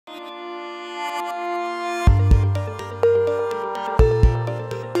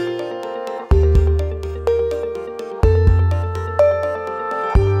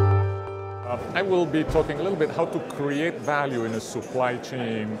will be talking a little bit how to create value in a supply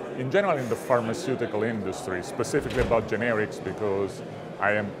chain, in general in the pharmaceutical industry, specifically about generics, because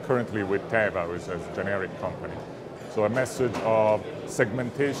I am currently with Teva, which is a generic company. So a message of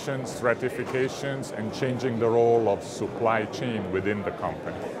segmentation, stratifications, and changing the role of supply chain within the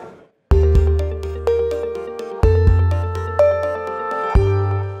company.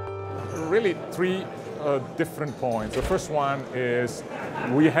 Really three different points. The first one is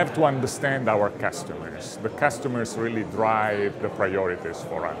we have to understand our customers. The customers really drive the priorities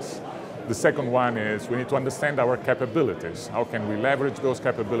for us. The second one is we need to understand our capabilities. How can we leverage those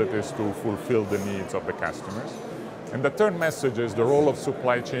capabilities to fulfill the needs of the customers? And the third message is the role of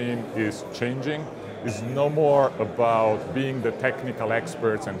supply chain is changing. It's no more about being the technical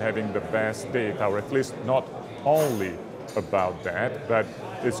experts and having the best data, or at least not only about that, but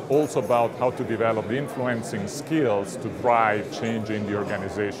it's also about how to develop the influencing skills to drive change in the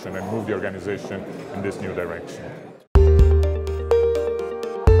organization and move the organization in this new direction.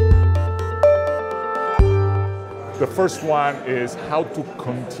 The first one is how to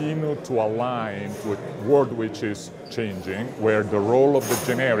continue to align to a world which is changing, where the role of the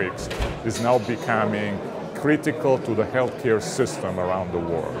generics is now becoming critical to the healthcare system around the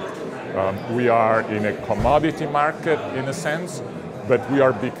world. We are in a commodity market in a sense, but we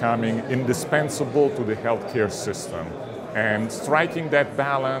are becoming indispensable to the healthcare system. And striking that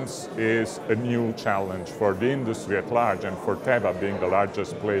balance is a new challenge for the industry at large, and for Teva being the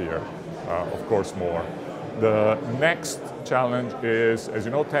largest player, of course, more. The next challenge is, as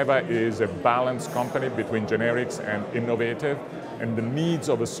you know, Teva is a balanced company between generics and innovative, and the needs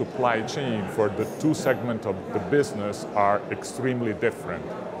of a supply chain for the two segments of the business are extremely different.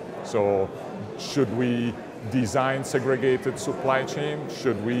 So should we design segregated supply chain?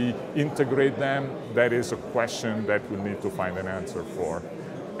 Should we integrate them? That is a question that we need to find an answer for.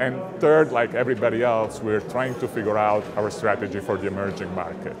 And third, like everybody else, we're trying to figure out our strategy for the emerging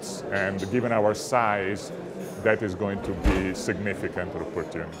markets. And given our size, that is going to be significant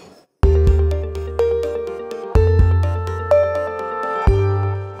opportunity.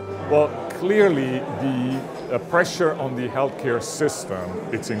 Well, clearly the pressure on the healthcare system,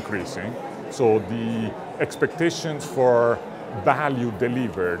 it's increasing. So the expectations for value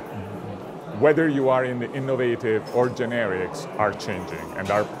delivered, whether you are in the innovative or generics, are changing. And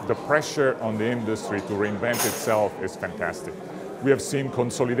the pressure on the industry to reinvent itself is fantastic. We have seen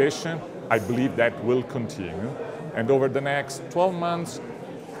consolidation. I believe that will continue. And over the next 12 months,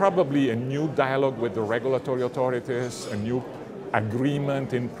 probably a new dialogue with the regulatory authorities, a new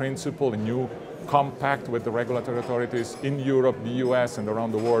agreement in principle, a new compact with the regulatory authorities in Europe, the US, and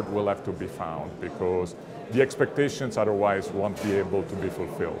around the world will have to be found, because the expectations otherwise won't be able to be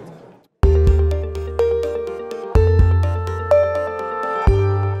fulfilled.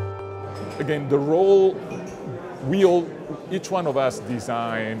 Again, the role, each one of us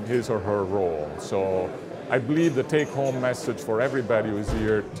design his or her role. So I believe the take-home message for everybody who is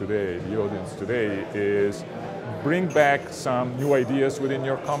here today, the audience today, is bring back some new ideas within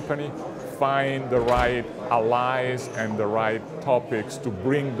your company, find the right allies and the right topics to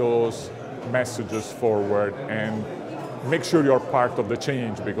bring those messages forward, and make sure you're part of the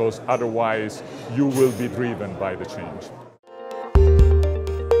change, because otherwise you will be driven by the change.